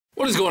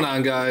What is going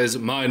on, guys?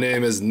 My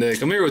name is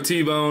Nick. I'm here with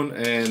T-Bone,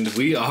 and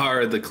we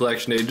are the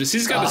collection agents.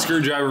 He's got a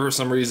screwdriver for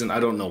some reason. I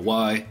don't know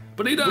why,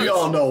 but he does. We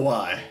all know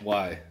why.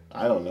 Why?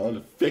 I don't know,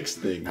 to fix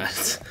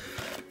things.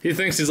 He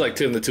thinks he's like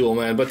Tim the Tool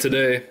Man, but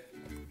today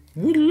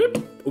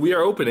we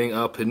are opening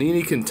a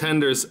Panini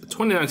Contenders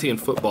 2019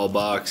 football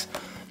box.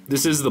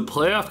 This is the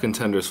Playoff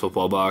Contenders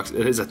football box.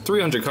 It is a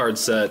 300 card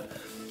set,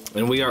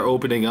 and we are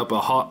opening up a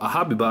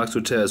hobby box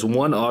which has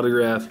one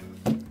autograph,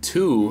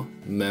 2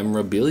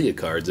 memorabilia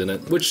cards in it,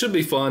 which should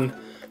be fun.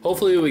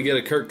 Hopefully we get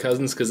a Kirk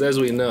Cousins, because as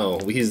we know,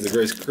 he's the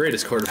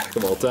greatest quarterback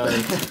of all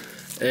time.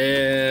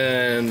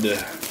 and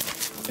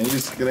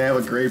he's going to have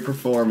a great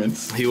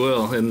performance. He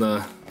will in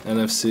the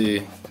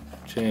NFC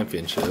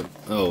Championship.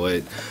 Oh,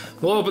 wait.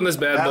 We'll open this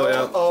bad boy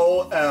up.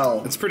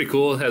 LOL. It's pretty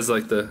cool. It has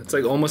like it's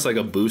like almost like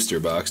a booster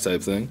box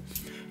type thing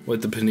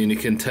with the Panini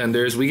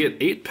Contenders. We get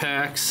 8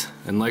 packs,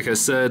 and like I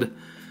said,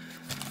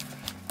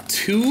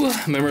 2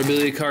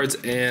 memorabilia cards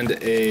and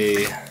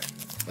a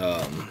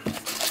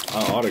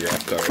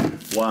autograph card.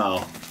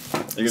 Wow.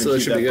 They're gonna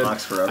keep that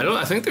box forever.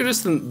 I think they're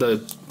just in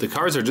the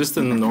cards are just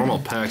in the normal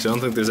packs. I don't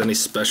think there's any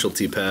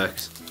specialty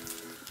packs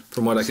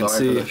from what I can see.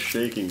 Sorry for the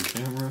shaking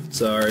camera.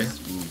 Sorry.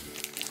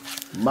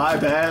 My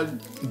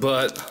bad.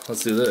 But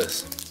let's do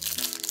this.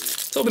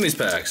 Let's open these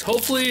packs.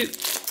 Hopefully,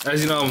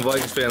 as you know, I'm a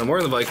Vikings fan. I'm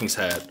wearing the Vikings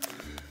hat.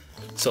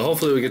 So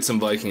hopefully we get some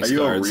Vikings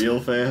cards. Are you a real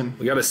fan?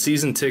 We got a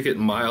season ticket,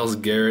 Myles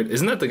Garrett.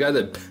 Isn't that the guy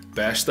that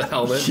bashed the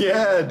helmet?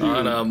 Yeah, dude.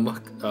 On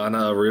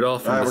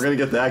Rudolph. All right, we're going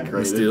to get that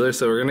graded. Steelers,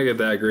 so we're going to get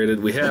that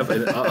graded. We have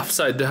an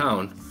upside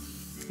down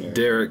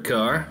Derek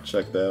Carr.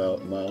 Check that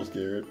out, Myles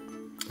Garrett.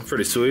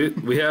 Pretty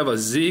sweet. We have a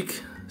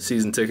Zeke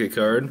season ticket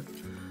card.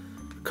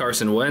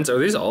 Carson Wentz. Are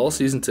these all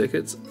season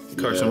tickets?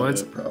 Carson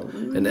Wentz.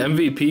 Probably. An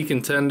MVP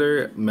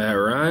contender, Matt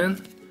Ryan.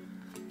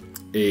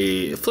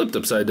 A flipped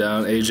upside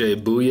down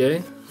AJ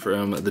Bouye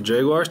from the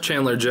Jaguars.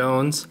 Chandler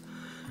Jones,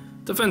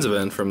 defensive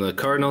end from the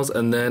Cardinals.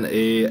 And then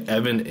a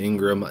Evan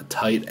Ingram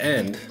tight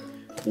end.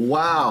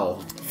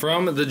 Wow.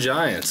 From the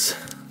Giants.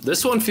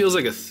 This one feels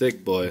like a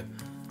thick boy.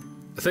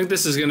 I think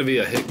this is going to be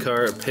a hit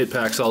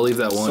pack, so I'll leave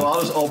that one. So I'll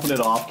just open it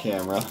off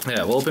camera.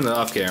 Yeah, we'll open it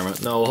off camera.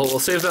 No, we'll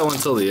save that one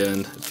till the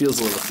end. It feels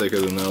a little thicker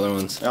than the other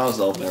ones. I'll just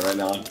open it right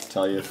now and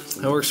tell you.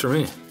 That works for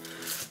me.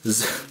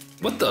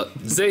 What the?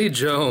 Zay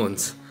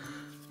Jones.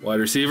 Wide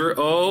receiver.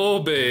 Oh,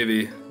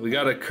 baby. We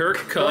got a Kirk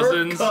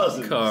Cousins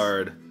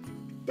card.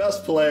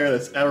 Best player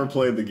that's ever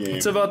played the game.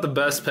 It's about the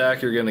best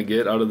pack you're going to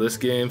get out of this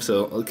game.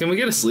 So, can we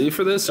get a sleeve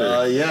for this?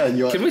 Or yeah.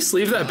 Can we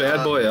sleeve that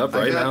bad boy up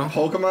right now?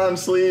 Pokemon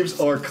sleeves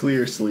or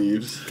clear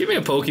sleeves? Give me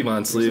a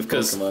Pokemon sleeve,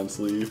 because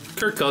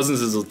Kirk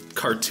Cousins is a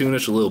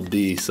cartoonish little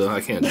bee, so I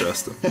can't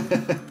trust him.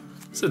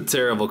 It's a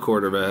terrible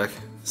quarterback.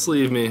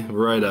 Sleeve me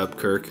right up,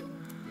 Kirk.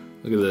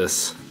 Look at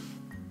this.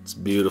 It's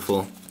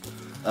beautiful.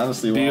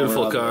 Honestly,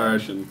 beautiful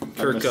card.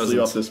 Kirk Cousins. Sleeve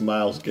up this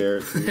Myles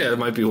Garrett. Yeah, it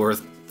might be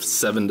worth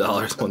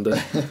 $7 one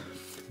day.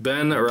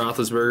 Ben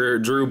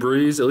Roethlisberger, Drew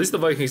Brees. At least the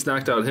Vikings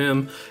knocked out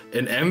him.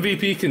 An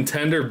MVP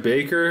contender,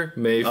 Baker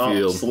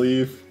Mayfield.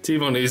 Sleeve.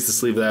 T-Bone needs to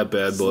sleeve that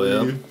bad boy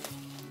up.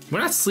 We're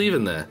not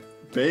sleeving that.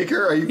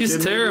 Baker? Are you kidding me?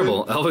 He's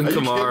terrible. Alvin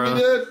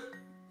Kamara.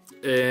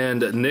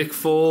 And Nick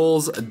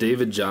Foles,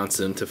 David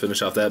Johnson to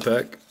finish off that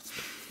pack.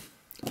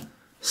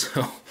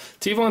 So,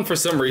 T-Bone, for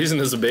some reason,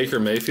 is a Baker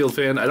Mayfield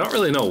fan. I don't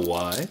really know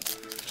why.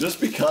 Just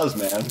because,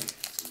 man.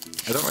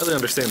 I don't really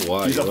understand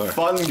why. He's a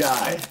fun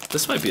guy.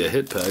 This might be a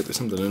hit pack. There's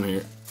something in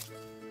here.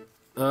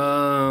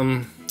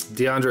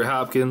 DeAndre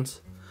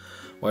Hopkins,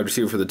 wide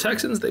receiver for the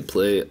Texans. They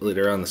play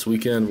later on this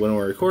weekend when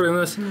we're recording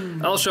this.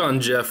 Alshon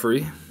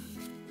Jeffrey,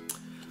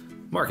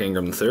 Mark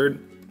Ingram III,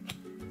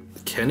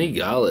 Kenny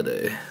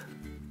Galladay,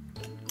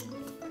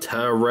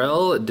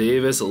 Terrell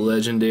Davis,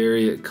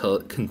 legendary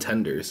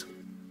contenders.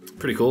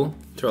 Pretty cool.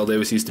 Terrell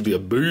Davis used to be a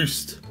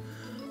beast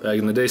back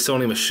in the day.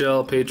 Sony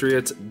Michel,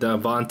 Patriots.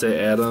 Davante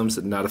Adams,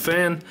 not a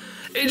fan.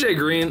 AJ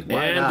Green.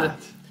 Why and not?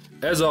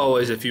 As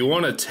always, if you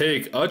want to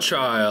take a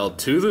child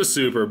to the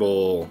Super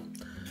Bowl,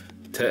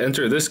 to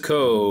enter this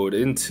code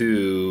into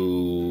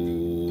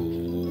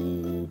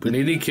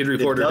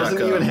PaniniKidReporter.com. It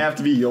doesn't even have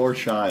to be your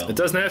child. It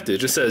doesn't have to. It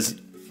just says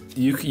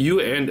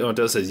you and... Oh, it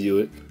does say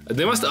you.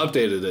 They must have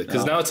updated it,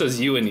 because now it says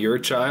you and your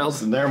child.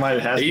 So there might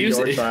have to be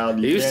your child.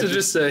 It used to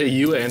just say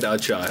you and a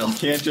child. You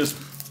can't just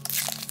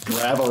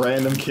grab a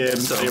random kid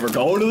and say, we're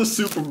going to the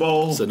Super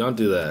Bowl. So don't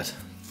do that.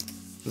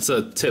 That's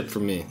a tip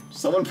from me.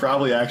 Someone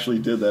probably actually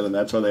did that, and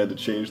that's why they had to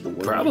change the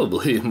word.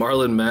 Probably.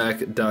 Marlon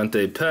Mack,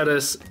 Dante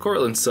Pettis,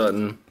 Cortland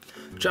Sutton,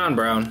 John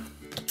Brown,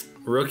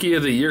 Rookie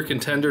of the Year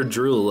contender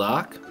Drew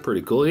Lock.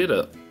 Pretty cool. He had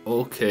a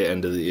okay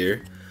end of the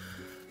year.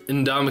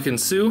 Ndamukong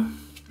Suh,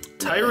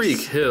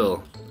 Tyreek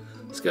Hill.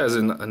 This guy's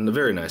a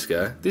very nice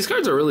guy. These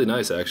cards are really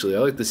nice, actually. I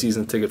like the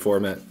season ticket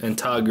format. And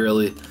Todd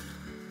Gurley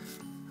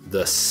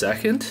the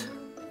second.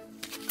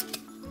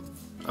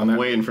 I'm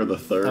waiting for the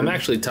third. I'm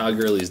actually Todd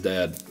Gurley's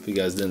dad, if you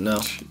guys didn't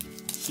know.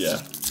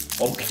 Yeah.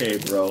 Okay,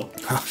 bro.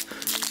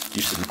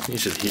 You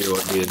should hear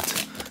what me and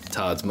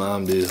Todd's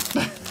mom do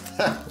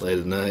late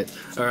at night.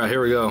 All right,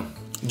 here we go.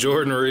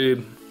 Jordan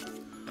Reed,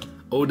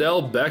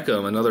 Odell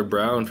Beckham, another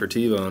Brown for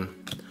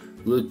T-Bone.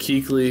 Luke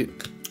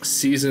Kuechly,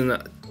 season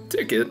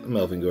ticket,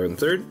 Melvin Gordon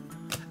third.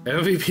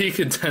 MVP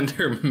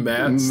contender,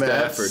 Matt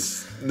Stafford.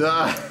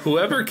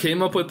 Whoever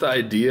came up with the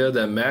idea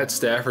that Matt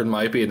Stafford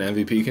might be an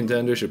MVP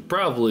contender should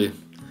probably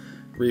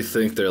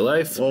rethink their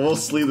life. Well, we'll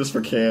sleeve this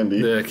for Candy.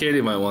 Yeah, Candy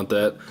might want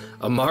that.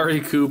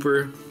 Amari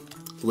Cooper,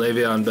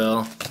 Le'Veon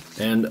Bell,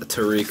 and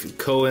Tariq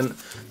Cohen.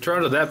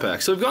 Turn to that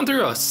pack. So we've gone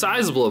through a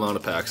sizable amount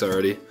of packs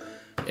already,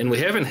 and we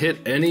haven't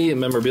hit any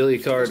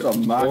memorabilia card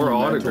or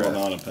autograph.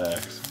 Amount of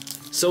packs.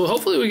 So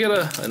hopefully we get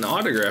an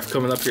autograph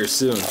coming up here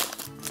soon.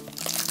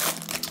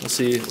 We'll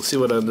see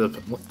what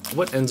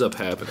ends up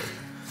happening.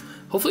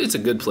 Hopefully it's a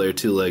good player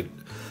too, like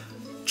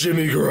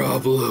Jimmy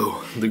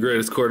Garoppolo, the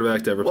greatest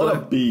quarterback to ever play. What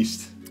a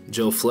beast.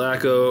 Joe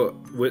Flacco,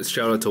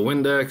 shout out to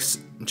Windex,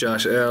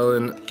 Josh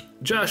Allen,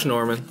 Josh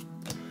Norman.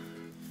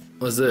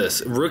 What's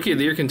this? Rookie of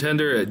the Year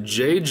contender,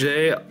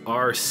 J.J.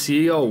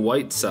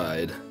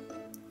 Arcega-Whiteside.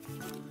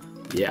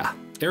 Yeah.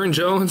 Aaron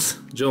Jones,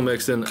 Joe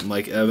Mixon,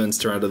 Mike Evans,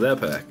 Toronto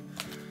that pack.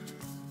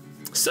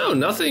 So,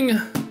 nothing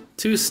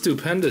too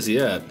stupendous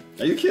yet.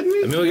 Are you kidding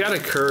me? I mean, we got a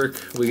Kirk,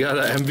 we got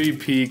an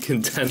MVP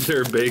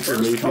contender, Baker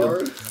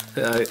Mayfield.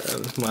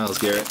 Myles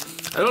Garrett.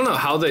 I don't know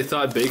how they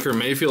thought Baker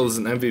Mayfield is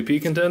an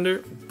MVP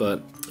contender,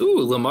 but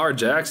ooh, Lamar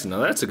Jackson. Now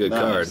that's a good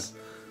card.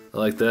 I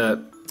like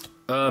that.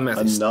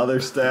 Another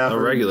Stafford.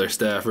 A regular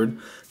Stafford.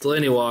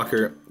 Delaney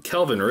Walker.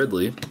 Calvin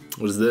Ridley.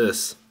 What is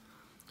this?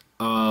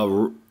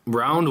 Round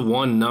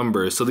 1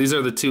 numbers. So these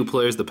are the 2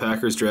 players the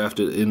Packers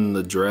drafted in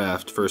the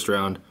draft, first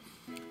round.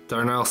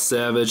 Darnell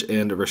Savage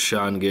and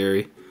Rashawn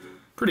Gary.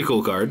 Pretty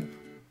cool card.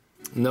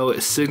 No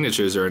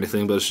signatures or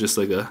anything, but it's just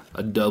like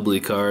a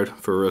doubly card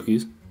for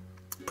rookies.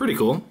 Pretty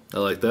cool. I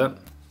like that.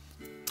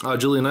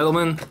 Julian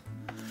Edelman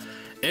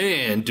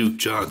and Duke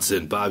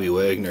Johnson, Bobby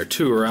Wagner,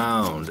 2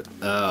 round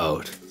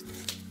out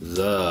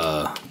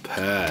the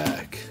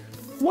pack.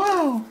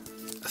 Wow.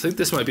 I think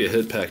this might be a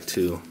hit pack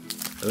too.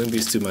 I think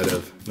these 2 might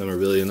have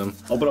memorabilia in them.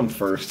 I'll put them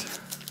first.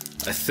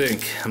 I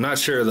think. I'm not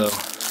sure though.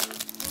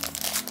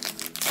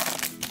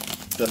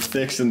 The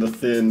thicks and the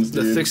thins,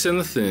 dude. The thicks and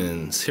the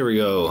thins. Here we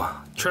go.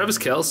 Travis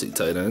Kelce,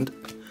 tight end.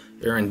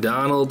 Aaron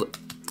Donald.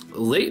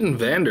 Leighton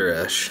Vander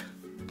Esch.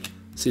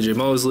 CJ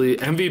Mosley.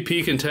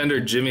 MVP contender,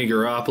 Jimmy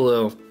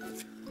Garoppolo.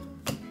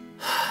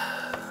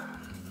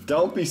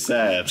 Don't be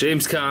sad.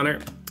 James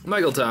Conner.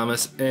 Michael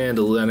Thomas. And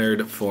Leonard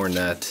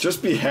Fournette.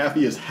 Just be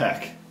happy as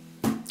heck.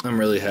 I'm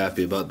really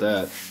happy about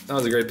that. That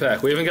was a great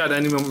pack. We haven't got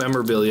any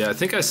memorabilia. I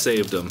think I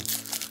saved them.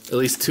 At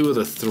least 2 of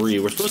the 3.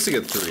 We're supposed to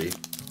get 3.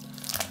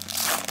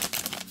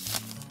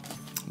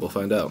 We'll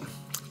find out.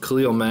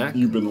 Khalil Mack.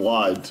 You've been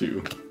lied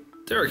to.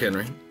 Derrick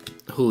Henry.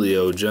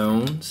 Julio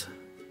Jones.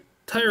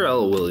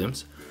 Tyrell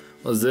Williams.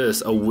 What's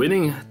this? A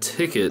winning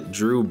ticket,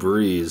 Drew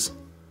Brees.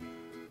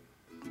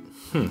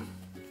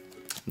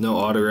 No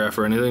autograph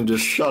or anything.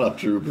 Just shut up,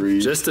 Drew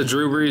Brees. Just a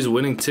Drew Brees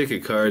winning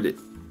ticket card.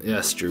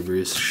 Yes, Drew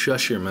Brees.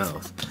 Shush your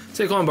mouth.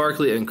 Saquon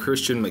Barkley and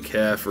Christian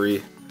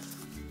McCaffrey.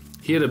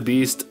 He had a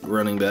beast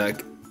running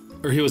back.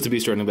 Or he was the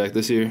beast running back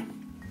this year.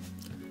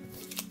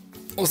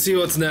 We'll see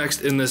what's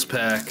next in this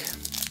pack.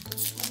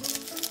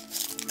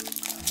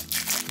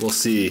 We'll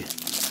see.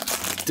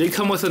 Did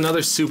come with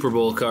another Super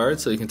Bowl card,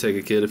 so you can take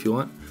a kid if you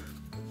want.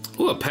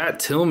 Ooh, a Pat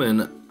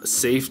Tillman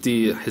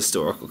safety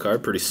historical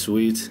card. Pretty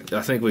sweet.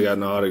 I think we got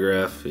an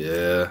autograph.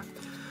 Yeah.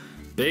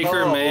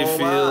 Baker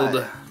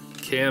Mayfield,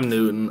 Cam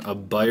Newton, a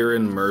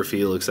Byron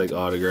Murphy. Looks like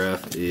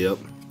autograph. Yep.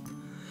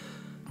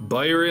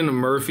 Byron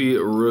Murphy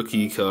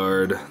rookie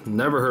card.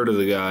 Never heard of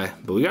the guy,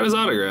 but we got his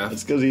autograph.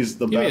 It's because he's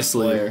the best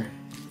player.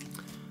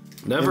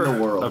 Never, in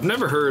the world. I've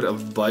never heard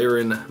of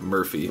Byron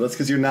Murphy. That's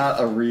because you're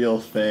not a real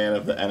fan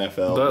of the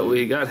NFL. But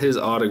we got his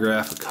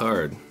autograph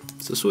card.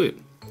 So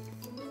sweet.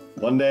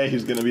 One day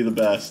he's going to be the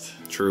best.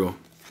 True.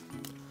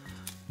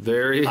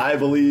 I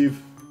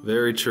believe.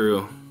 Very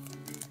true.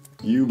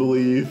 You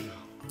believe.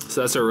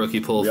 So that's our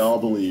rookie pull. We all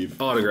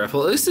believe. Autograph.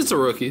 Well, at least it's a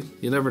rookie.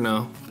 You never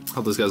know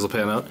how those guys will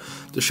pan out.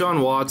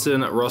 Deshaun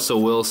Watson,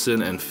 Russell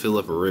Wilson, and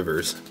Phillip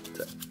Rivers.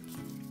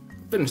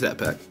 Finish that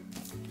pack.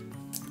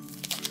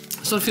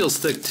 This one feels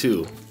thick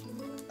too.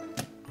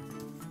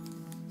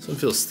 This one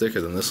feels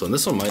thicker than this one.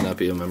 This one might not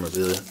be a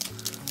memorabilia.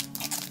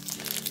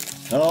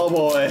 Oh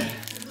boy.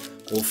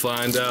 We'll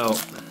find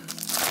out.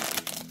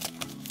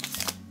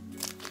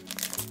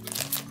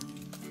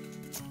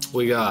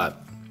 We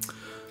got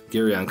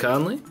Garyon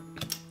Conley,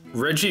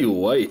 Reggie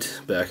White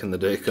back in the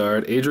day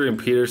card, Adrian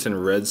Peterson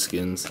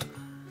Redskins.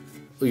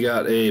 We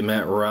got a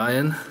Matt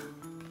Ryan,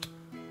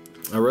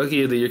 a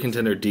Rookie of the Year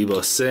contender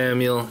Deebo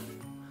Samuel,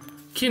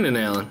 Keenan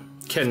Allen,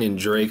 Kenyon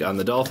Drake on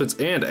the Dolphins,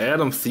 and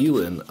Adam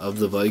Thielen of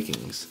the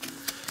Vikings.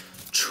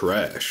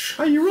 Trash.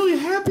 Are you really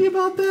happy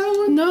about that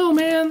one? No,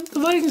 man. The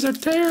Vikings are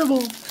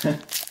terrible.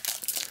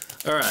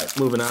 All right,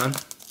 moving on.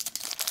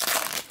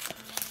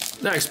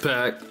 Next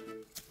pack,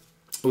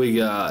 we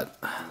got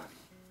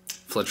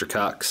Fletcher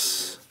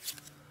Cox,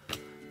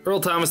 Earl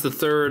Thomas III,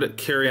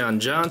 Kerryon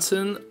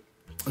Johnson,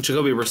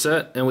 Jacoby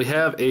Brissett, and we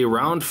have a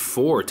round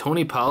 4,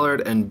 Tony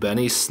Pollard and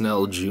Benny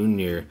Snell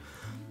Jr.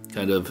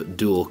 kind of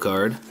dual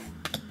card.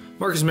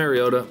 Marcus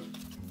Mariota,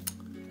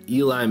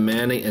 Eli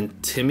Manning,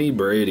 and Timmy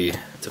Brady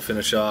to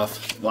finish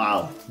off.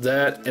 Wow.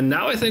 That, and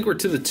now I think we're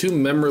to the 2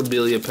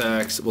 memorabilia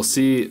packs. We'll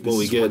see what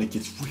we get. When it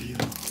gets real.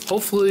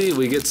 Hopefully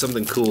we get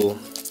something cool.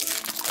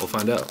 We'll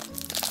find out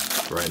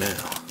right now.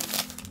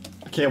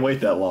 I can't wait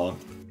that long.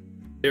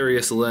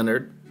 Darius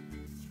Leonard,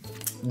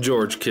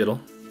 George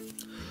Kittle,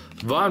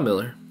 Von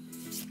Miller,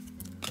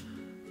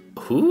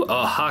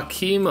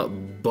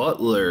 Hakeem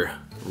Butler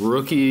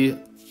rookie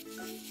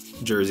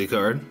jersey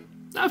card.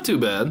 Not too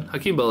bad.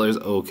 Hakeem Butler's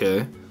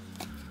okay.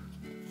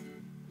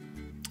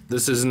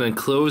 This is an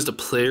enclosed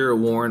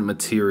player-worn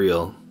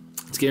material.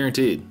 It's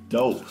guaranteed.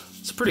 Dope.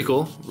 It's pretty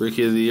cool.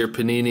 Rookie of the Year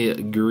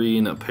Panini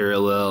Green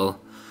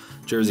Parallel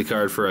jersey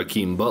card for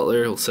Hakeem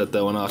Butler. We'll set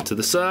that one off to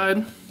the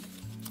side.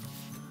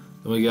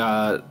 Then we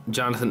got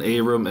Jonathan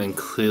Abram and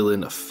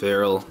Cleveland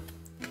Farrell.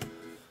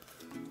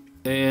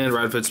 And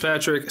Ryan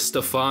Fitzpatrick,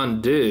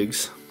 Stephon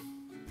Diggs.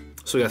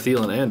 So we got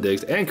Thielen and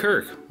Diggs and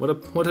Kirk.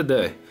 What a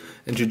day.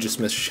 And Juju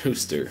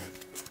Smith-Schuster.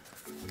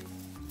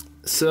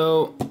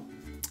 So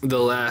the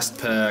last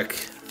pack,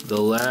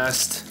 the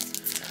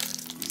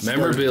last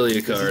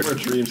memorabilia card. This is where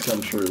dreams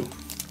come true.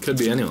 Could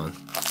be anyone.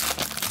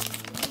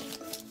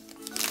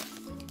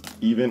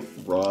 Even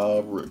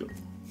Rob Riggle.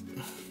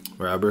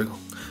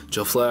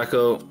 Joe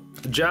Flacco,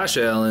 Josh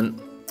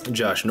Allen,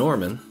 Josh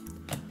Norman,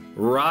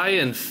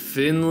 Ryan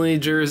Finley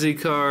jersey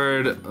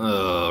card.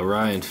 Oh,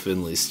 Ryan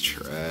Finley's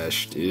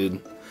trash,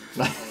 dude.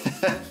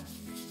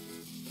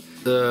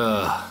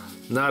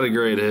 Not a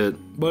great hit,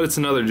 but it's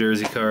another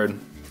jersey card.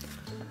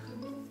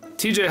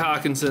 TJ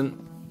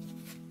Hawkinson,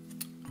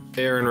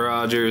 Aaron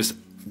Rodgers,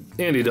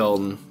 Andy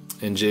Dalton,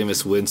 and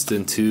Jameis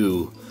Winston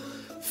to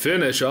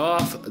finish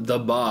off the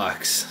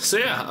box. So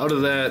yeah, out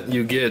of that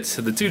you get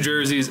the 2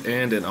 jerseys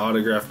and an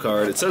autograph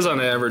card. It says on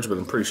average, but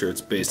I'm pretty sure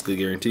it's basically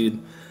guaranteed.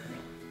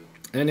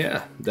 And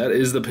yeah, that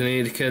is the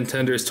Panini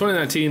Contenders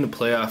 2019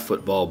 Playoff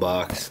Football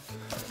Box.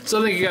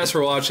 So thank you guys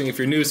for watching. If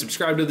you're new,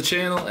 subscribe to the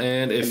channel,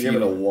 and if you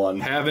give it a 1.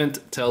 haven't,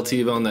 tell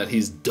T-Bone that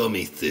he's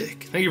dummy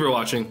thick. Thank you for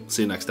watching.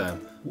 See you next time.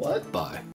 What? Bye.